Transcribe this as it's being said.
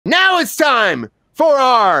Now it's time for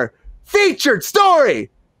our featured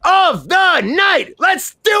story of the night.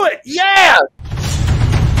 Let's do it. Yeah.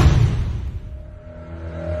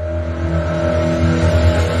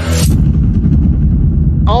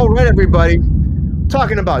 All right, everybody.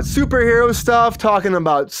 Talking about superhero stuff, talking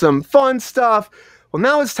about some fun stuff. Well,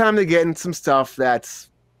 now it's time to get into some stuff that's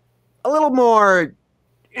a little more,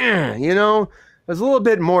 you know, there's a little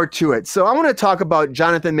bit more to it. So I want to talk about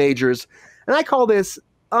Jonathan Majors, and I call this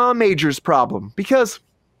a Majors problem because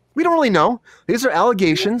we don't really know. These are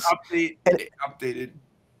allegations. Updated.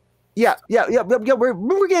 Yeah.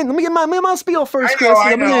 We're getting. Let me get my spiel first, Chris.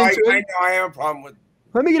 I know. I have a problem with.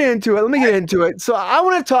 Let me get into it. So I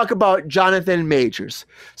want to talk about Jonathan Majors.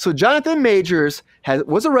 So Jonathan Majors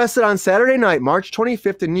was arrested on Saturday night, March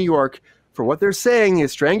 25th in New York for what they're saying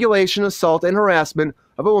is strangulation, assault, and harassment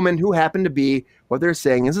of a woman who happened to be what they're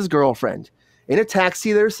saying is his girlfriend. In a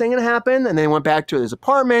taxi, they're saying it happened, and then went back to his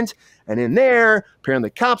apartment, and in there, apparently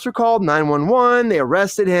the cops were called, 911, they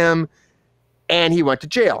arrested him, and he went to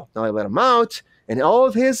jail. Now they let him out, and all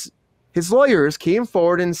of his lawyers came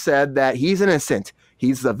forward and said that he's innocent.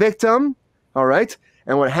 He's the victim, all right?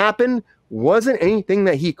 And what happened wasn't anything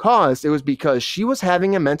that he caused. It was because she was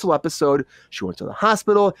having a mental episode. She went to the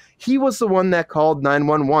hospital. He was the one that called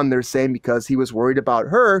 911, they're saying, because he was worried about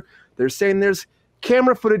her. They're saying there's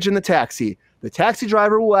camera footage in the taxi. The taxi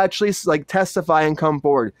driver will actually testify and come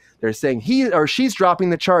forward. They're saying he or she's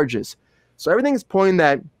dropping the charges. So everything's pointing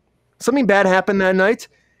that something bad happened that night.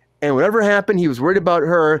 And whatever happened, he was worried about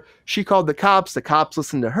her. She called the cops. The cops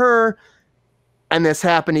listened to her. And this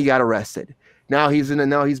happened, he got arrested. Now he's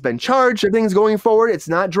been charged. Everything's going forward. It's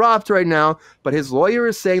not dropped right now, but his lawyer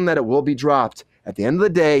is saying that it will be dropped. At the end of the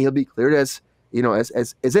day, he'll be cleared as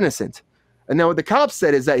innocent. And now what the cops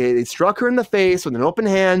said is that they struck her in the face with an open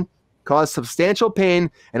hand, caused substantial pain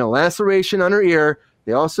and a laceration on her ear.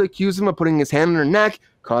 They also accused him of putting his hand on her neck,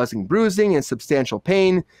 causing bruising and substantial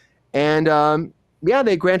pain. And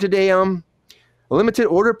they granted a limited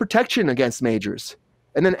order of protection against Majors.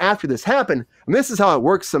 And then after this happened, and this is how it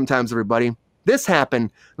works sometimes, everybody. This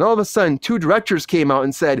happened, and all of a sudden, 2 directors came out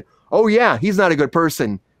and said, oh yeah, he's not a good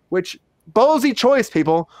person. Which, ballsy choice,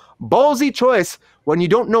 people. Ballsy choice when you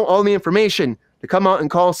don't know all the information to come out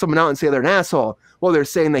and call someone out and say they're an asshole. Well, they're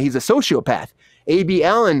saying that he's a sociopath. A.B.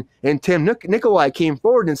 Allen and Tim Nikolai came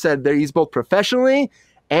forward and said that he's both professionally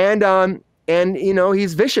and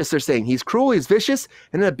he's vicious. They're saying he's cruel, he's vicious,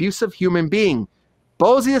 and an abusive human being.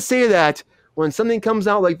 Ballsy to say that when something comes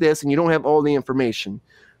out like this and you don't have all the information.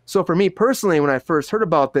 So for me personally, when I first heard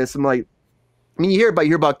about this, I'm like, you hear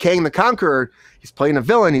about Kang the Conqueror. He's playing a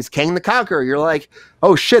villain. He's Kang the Conqueror. You're like,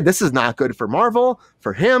 oh shit, this is not good for Marvel,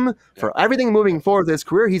 for him, for everything moving forward with his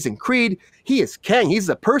career. He's in Creed. He is Kang. He's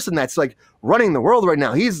the person that's like running the world right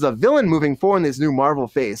now. He's the villain moving forward in this new Marvel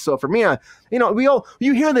phase. So for me,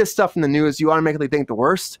 you hear this stuff in the news, you automatically think the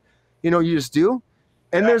worst. You just do.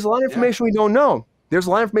 And there's a lot of information we don't know. There's a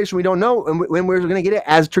lot of information we don't know, and when we're going to get it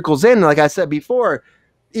as it trickles in. Like I said before,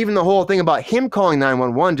 even the whole thing about him calling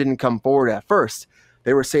 911 didn't come forward at first.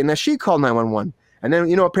 They were saying that she called 911. And then,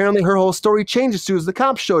 apparently her whole story changed as soon as the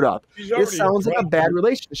cops showed up. It sounds like a bad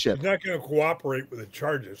relationship. She's not going to cooperate with the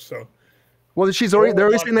charges. So, well, they're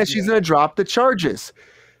already saying that she's going to drop the charges.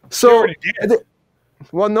 So,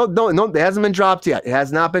 well, no, it hasn't been dropped yet. It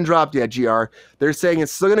has not been dropped yet, GR. They're saying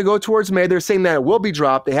it's still going to go towards May. They're saying that it will be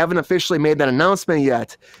dropped. They haven't officially made that announcement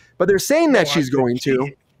yet, but they're saying that she's going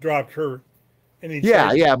to. Dropped her. And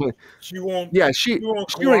but she won't. Yeah, she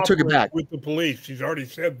already took it back with the police. She's already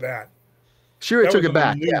said that. She already took it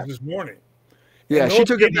back. Yeah, this morning. Yeah, she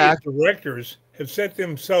took it back. Directors have set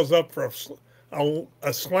themselves up for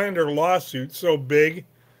a slander lawsuit so big,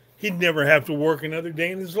 he'd never have to work another day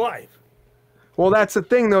in his life. Well, that's the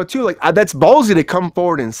thing, though, too. Like, that's ballsy to come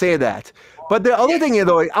forward and say that. But the other thing,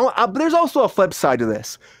 though, there's also a flip side to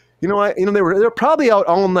this. They were probably out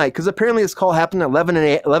all night because apparently this call happened at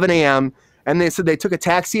 11 a.m. And they said they took a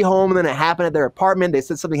taxi home, and then it happened at their apartment. They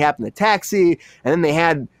said something happened in the taxi, and then they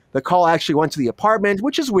had the call actually went to the apartment,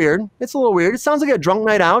 which is weird. It's a little weird. It sounds like a drunk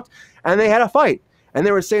night out, and they had a fight. And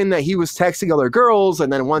they were saying that he was texting other girls,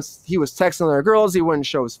 and then once he was texting other girls, he wouldn't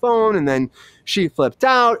show his phone, and then she flipped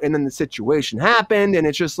out, and then the situation happened, and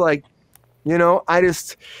it's just like,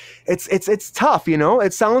 it's tough,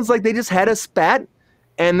 It sounds like they just had a spat,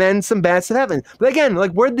 and then some bad stuff happened. But again,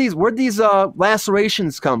 like where'd these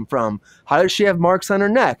lacerations come from? How does she have marks on her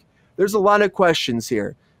neck? There's a lot of questions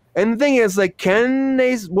here. And the thing is, like,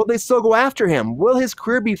 will they still go after him? Will his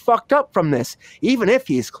career be fucked up from this, even if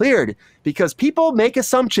he's cleared? Because people make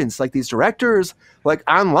assumptions, like these directors, like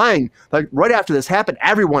online, like right after this happened,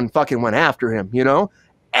 everyone fucking went after him,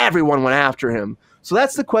 Everyone went after him. So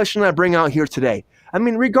that's the question I bring out here today. I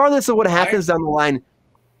mean, regardless of what happens down the line,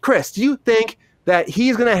 Chris, do you think that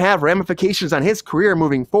he's going to have ramifications on his career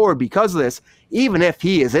moving forward because of this, even if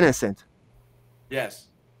he is innocent? Yes.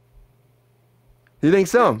 Do you think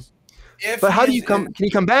so? Yes. But how do you can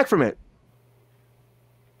you come back from it?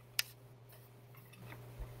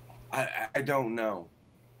 I don't know.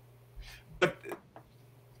 But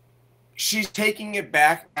she's taking it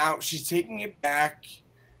back now. She's taking it back.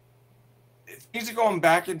 Things are going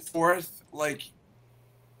back and forth. Like,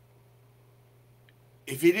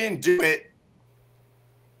 if he didn't do it,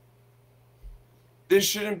 there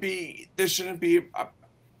shouldn't be there shouldn't be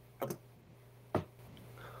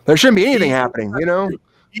anything happening, you know?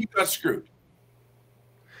 He got screwed.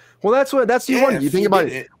 Well, that's you wonder. You think about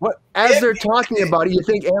it. What as they're talking about it, you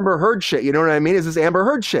think Amber Heard shit. You know what I mean? Is this Amber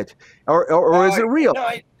Heard shit, or is it real? No,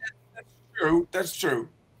 that's true. That's true.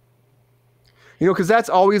 You know, because that's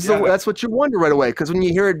always that's what you wonder right away. Because when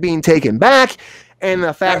you hear it being taken back, and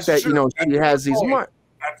the fact that true. She has these marks.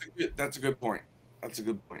 That's a good point. That's a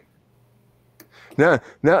good point. Now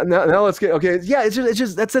let's get okay. Yeah, it's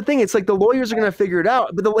just that's the thing. It's like the lawyers are going to figure it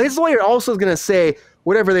out, but his lawyer also is going to say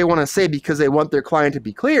whatever they want to say because they want their client to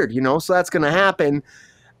be cleared. You know, so that's going to happen.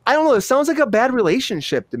 I don't know. It sounds like a bad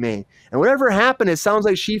relationship to me. And whatever happened, it sounds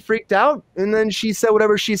like she freaked out, and then she said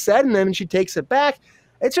whatever she said, and then she takes it back.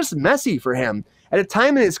 It's just messy for him at a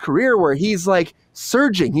time in his career where he's like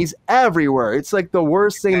surging. He's everywhere. It's like the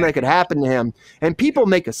worst thing that could happen to him. And people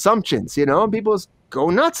make assumptions, you know, and people just go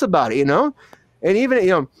nuts about it, you know. And even, you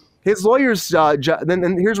know, his lawyer's job,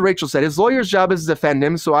 then here's what Rachel said, his lawyer's job is to defend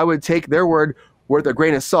him, so I would take their word with a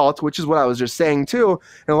grain of salt, which is what I was just saying too.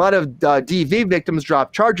 And a lot of DV victims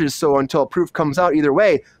drop charges, so until proof comes out either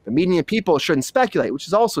way, the media and people shouldn't speculate, which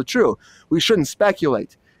is also true. We shouldn't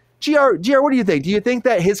speculate. GR, what do you think? Do you think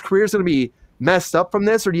that his career is going to be messed up from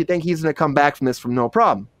this, or do you think he's going to come back from this from no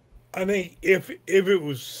problem? I think if he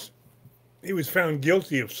was found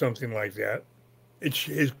guilty of something like that,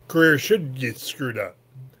 his career should get screwed up.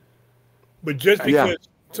 But just because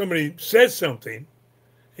somebody says something,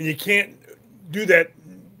 and you can't do that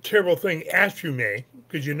terrible thing, ask you may,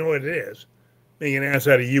 because you know what it is, make an ass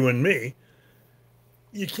out of you and me.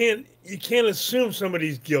 You can't assume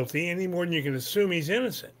somebody's guilty any more than you can assume he's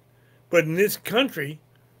innocent. But in this country,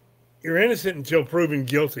 you're innocent until proven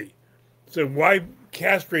guilty. So why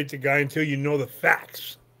castrate the guy until you know the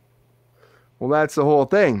facts? Well, that's the whole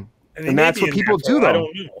thing. And that's what people do, though. I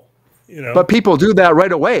don't know. You know? But people do that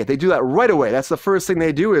right away. They do that right away. That's the first thing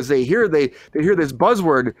they do is they hear this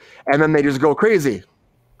buzzword, and then they just go crazy,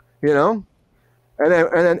 you know. And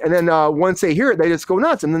then once they hear it, they just go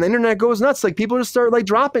nuts, and then the internet goes nuts. Like people just start like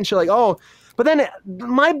dropping shit, like oh. But then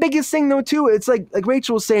my biggest thing though too, it's like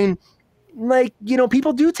Rachel was saying, like, you know,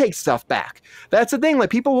 people do take stuff back. That's the thing. Like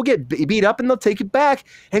people will get beat up and they'll take it back.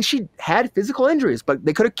 And she had physical injuries, but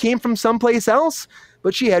they could have came from someplace else.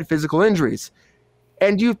 But she had physical injuries.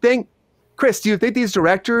 And do you think, Chris, do you think these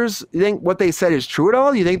directors, you think what they said is true at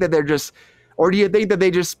all? Do you think that they're just, or do you think that they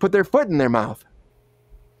just put their foot in their mouth?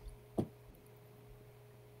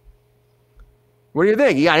 What do you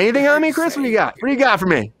think? You got anything on me, Chris? What do you got? What do you got for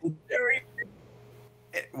me?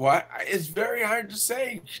 It's very hard to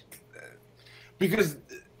say. Because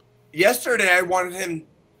yesterday I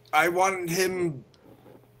wanted him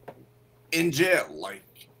in jail, like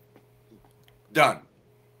done.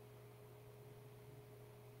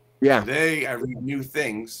 Yeah. Today I read new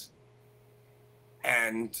things,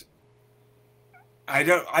 and I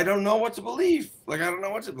don't know what to believe. Like I don't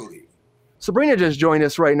know what to believe. Sabrina just joined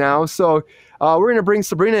us right now, so we're gonna bring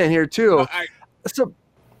Sabrina in here too. So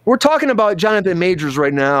we're talking about Jonathan Majors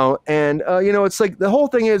right now, and you know, it's like the whole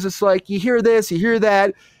thing is, it's like you hear this, you hear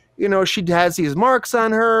that. You know, she has these marks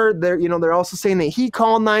on her. They're also saying that he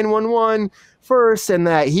called 911 first, and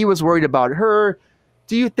that he was worried about her.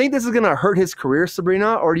 Do you think this is going to hurt his career,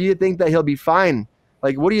 Sabrina, or do you think that he'll be fine?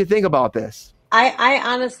 Like, what do you think about this? I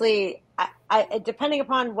honestly, depending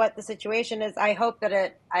upon what the situation is, I hope that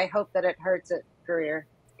it hurts his career.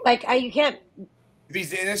 Like, you can't. If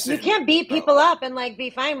he's innocent, you can't beat people up and like be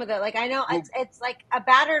fine with it. Like I know it's like a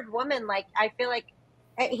battered woman. Like I feel like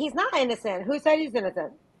he's not innocent. Who said he's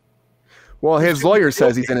innocent? Well, his lawyer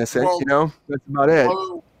says he's innocent. You know, that's about it.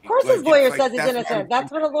 Of course, his lawyer says he's innocent.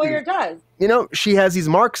 That's what a lawyer does. You know, she has these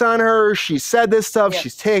marks on her. She said this stuff.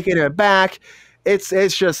 She's taking it back. It's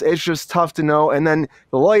just tough to know. And then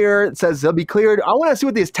the lawyer says they'll be cleared. I want to see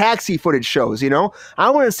what this taxi footage shows. You know, I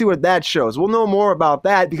want to see what that shows. We'll know more about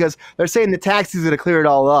that because they're saying the taxi's going to clear it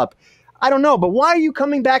all up. I don't know, but why are you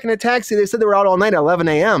coming back in a taxi? They said they were out all night at 11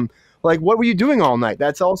 a.m. Like, what were you doing all night?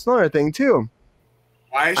 That's also another thing too.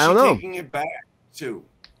 Why is she taking it back too?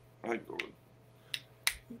 Like,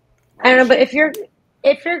 I don't know, but if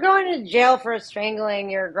you're going to jail for strangling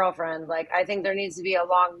your girlfriend, like I think there needs to be a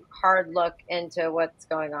long, hard look into what's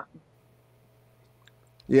going on.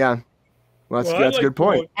 Yeah, well, Well, that's a good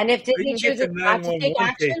point. And if They Disney can get chooses the not to take 911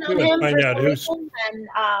 action case on too and him for find out some who's. reason, then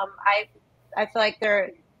I feel like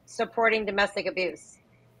they're supporting domestic abuse.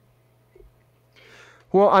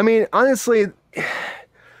 Well, I mean, honestly,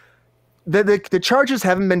 the charges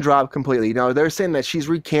haven't been dropped completely. You know, they're saying that she's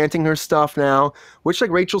recanting her stuff now, which,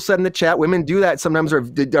 like Rachel said in the chat, women do that sometimes,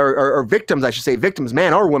 or victims, I should say, victims,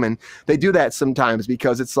 man or woman, they do that sometimes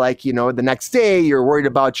because it's like, you know, the next day you're worried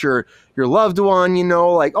about your loved one, you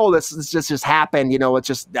know, like, oh, this just happened, you know, it's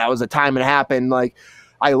just, that was the time it happened, like,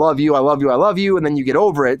 I love you, I love you, I love you, and then you get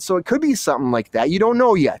over it. So it could be something like that. You don't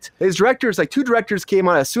know yet. His directors, like 2 directors came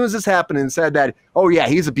on as soon as this happened and said that, oh yeah,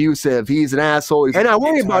 he's abusive, he's an asshole. And I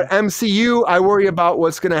worry about MCU, I worry about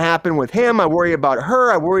what's going to happen with him, I worry about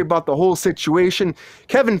her, I worry about the whole situation.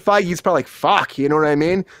 Kevin Feige's probably like, fuck, you know what I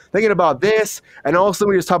mean? Thinking about this, and also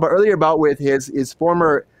we just talked about earlier about with his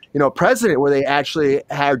former, you know, president, where they actually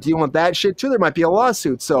are dealing with that shit too. There might be a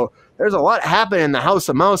lawsuit. So there's a lot happening in the House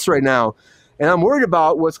of Mouse right now. And I'm worried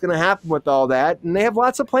about what's going to happen with all that. And they have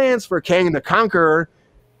lots of plans for Kang the Conqueror.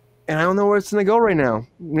 And I don't know where it's going to go right now.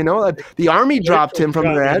 You know, the Army dropped him from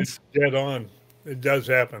their ads. Dead on. It does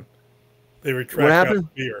happen. They retract What happened?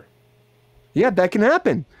 out fear. Yeah, that can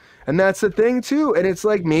happen. And that's the thing, too. And it's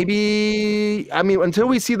like maybe, I mean, until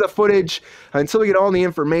we see the footage, until we get all the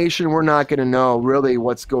information, we're not going to know really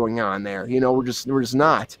what's going on there. You know, we're just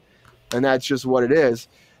not. And that's just what it is.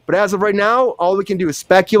 But as of right now, all we can do is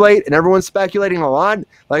speculate, and everyone's speculating a lot.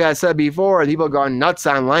 Like I said before, people are going nuts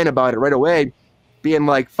online about it right away, being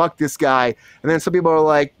like, fuck this guy. And then some people are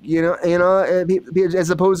like, you know, as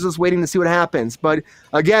opposed to just waiting to see what happens. But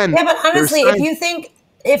again, yeah, but honestly, if you think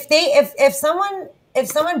if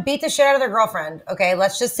someone beat the shit out of their girlfriend, okay,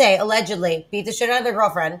 let's just say allegedly beat the shit out of their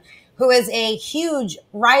girlfriend, who is a huge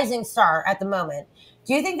rising star at the moment,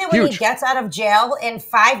 do you think that when he gets out of jail in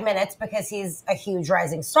 5 minutes, because he's a huge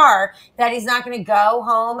rising star, that he's not going to go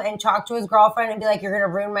home and talk to his girlfriend and be like, you're going to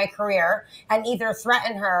ruin my career, and either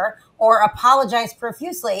threaten her or apologize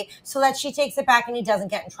profusely so that she takes it back and he doesn't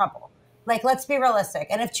get in trouble? Like, let's be realistic.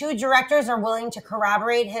 And if 2 directors are willing to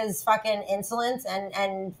corroborate his fucking insolence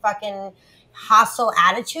and fucking hostile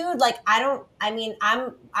attitude, like, I'm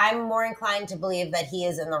more inclined to believe that he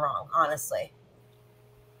is in the wrong, honestly.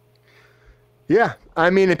 Yeah,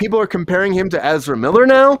 I mean, if people are comparing him to Ezra Miller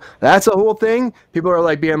now, that's a whole thing. People are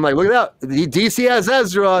like being like, look at that, DC has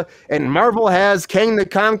Ezra and Marvel has Kang the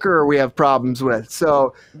Conqueror we have problems with.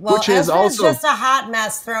 So, well, which is Ezra's also just a hot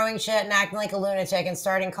mess, throwing shit and acting like a lunatic and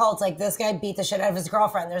starting cults. Like, this guy beat the shit out of his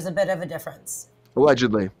girlfriend. There's a bit of a difference.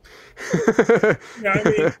 Allegedly. Yeah,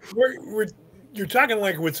 I mean, you're talking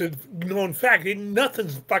like what's a known fact.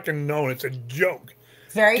 Nothing's fucking known. It's a joke.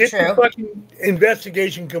 Very Get true. the fucking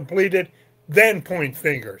investigation completed, then point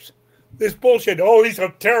fingers. This bullshit, oh, he's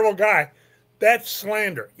a terrible guy. That's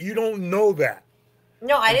slander. You don't know that.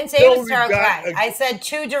 No, I didn't say he was a terrible guy. I said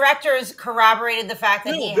 2 directors corroborated the fact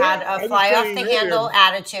that he had a fly-off-the-handle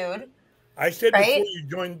attitude. I said before you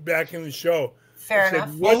joined back in the show, Fair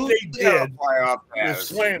enough. What they did was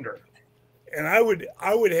slander. And I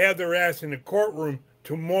would have their ass in the courtroom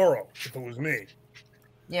tomorrow if it was me.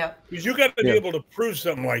 Yeah. Because you got to be able to prove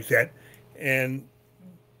something like that. And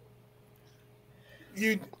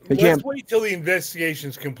let's wait till the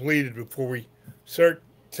investigation's completed before we start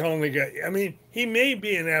telling the guy. I mean, he may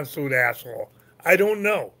be an absolute asshole. I don't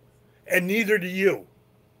know. And neither do you.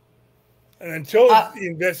 And until the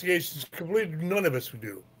investigation's completed, none of us would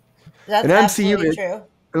do. That's absolutely true.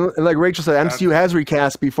 Like Rachel said, MCU has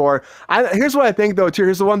recast before. Here's what I think, though, too.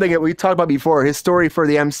 Here's the one thing that we talked about before, his story for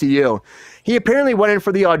the MCU. He apparently went in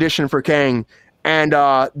for the audition for Kang, and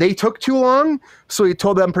they took too long, so he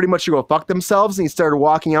told them pretty much to go fuck themselves, and he started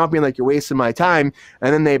walking out being like, you're wasting my time,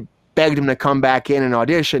 and then they begged him to come back in and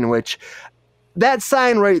audition, which, that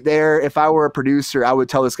sign right there, if I were a producer, I would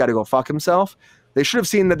tell this guy to go fuck himself. They should have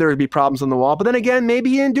seen that there would be problems on the wall, but then again, maybe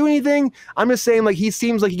he didn't do anything. I'm just saying, like, he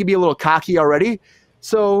seems like he could be a little cocky already.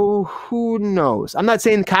 So who knows? I'm not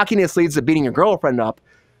saying cockiness leads to beating your girlfriend up,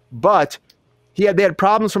 but they had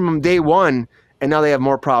problems from day one, and now they have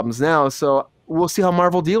more problems now. So we'll see how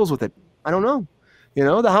Marvel deals with it. I don't know. You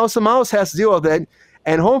know, the House of Mouse has to deal with it.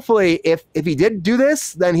 And hopefully, if he did do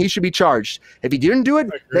this, then he should be charged. If he didn't do it,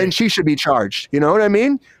 then she should be charged. You know what I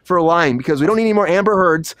mean? For lying, because we don't need any more Amber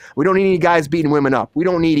Heards. We don't need any guys beating women up. We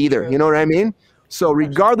don't need either. You know what I mean? So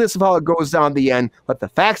regardless of how it goes down at the end, let the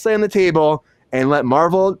facts lay on the table and let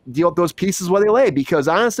Marvel deal with those pieces where they lay. Because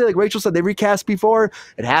honestly, like Rachel said, they recast before.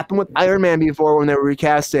 It happened with Iron Man before when they were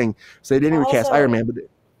recasting. So they didn't recast Iron Man, but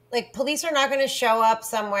like police are not going to show up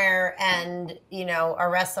somewhere and, you know,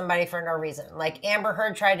 arrest somebody for no reason. Like Amber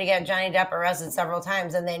Heard tried to get Johnny Depp arrested several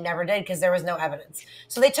times and they never did because there was no evidence.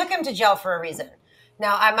 So they took him to jail for a reason.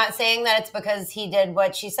 Now, I'm not saying that it's because he did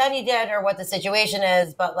what she said he did or what the situation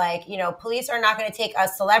is, but like, you know, police are not going to take a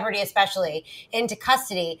celebrity, especially, into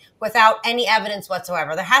custody without any evidence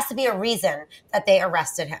whatsoever. There has to be a reason that they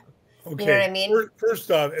arrested him. Okay. You know what I mean? First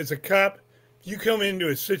off, as a cop, you come into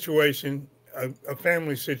a situation, a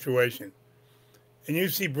family situation, and you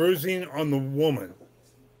see bruising on the woman,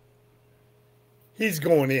 he's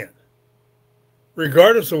going in.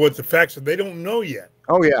 Regardless of what the facts are, they don't know yet.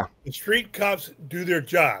 Oh, yeah. The street cops do their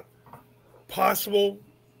job. Possible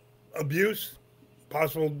abuse,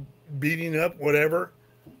 possible beating up, whatever,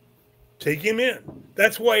 take him in.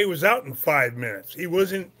 That's why he was out in 5 minutes. He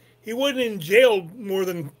wasn't in jail more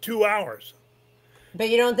than 2 hours. But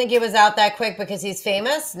you don't think he was out that quick because he's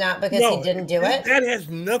famous, not because he didn't do it? That has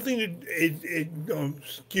nothing to.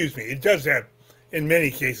 Excuse me. It does have, in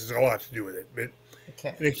many cases, a lot to do with it.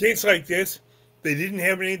 But in a case like this, they didn't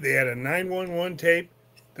have any. They had a 911 tape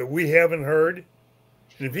that we haven't heard.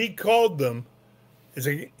 And if he called them,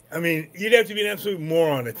 you'd have to be an absolute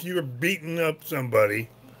moron if you were beating up somebody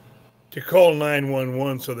to call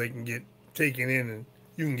 911 so they can get taken in and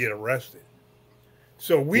you can get arrested.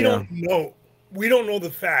 So we don't know. We don't know the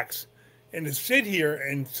facts. And to sit here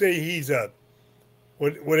and say he's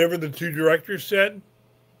whatever the two directors said.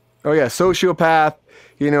 Oh, yeah, sociopath.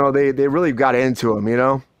 You know, they really got into him, you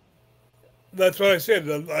know? That's what I said.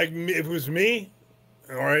 Like, if it was me,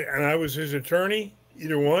 all right, and I was his attorney,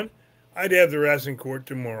 either one, I'd have their ass in court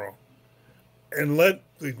tomorrow and let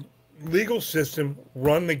the legal system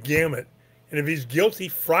run the gamut. And if he's guilty,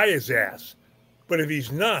 fry his ass. But if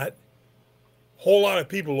he's not, a whole lot of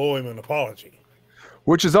people owe him an apology.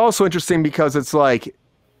 Which is also interesting because it's like,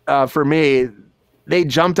 for me, they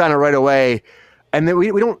jumped on it right away. And then we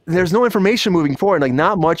don't, there's no information moving forward. Like,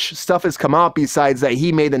 not much stuff has come out besides that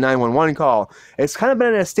he made the 911 call. It's kind of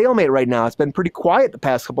been a stalemate right now. It's been pretty quiet the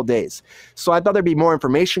past couple of days. So I thought there'd be more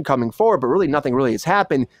information coming forward, but really nothing really has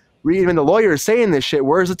happened. Even the lawyer is saying this shit.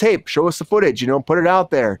 Where's the tape? Show us the footage, you know, put it out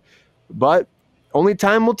there. But only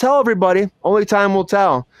time will tell, everybody. Only time will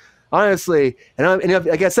tell. Honestly, and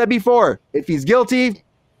like I said before, if he's guilty,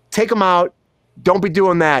 take him out. Don't be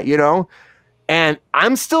doing that, you know? And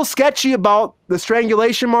I'm still sketchy about the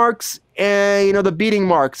strangulation marks and, you know, the beating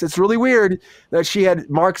marks. It's really weird that she had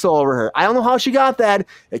marks all over her. I don't know how she got that.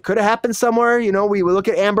 It could have happened somewhere. You know, we look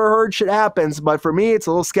at Amber Heard, shit happens. But for me, it's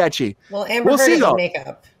a little sketchy. Well, Amber Heard is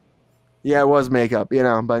makeup. Yeah, it was makeup, you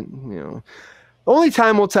know, but, you know. Only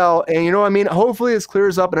time will tell, and you know what I mean? Hopefully this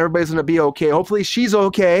clears up and everybody's going to be okay. Hopefully she's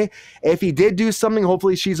okay. If he did do something,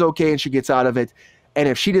 hopefully she's okay and she gets out of it. And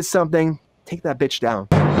if she did something, take that bitch down.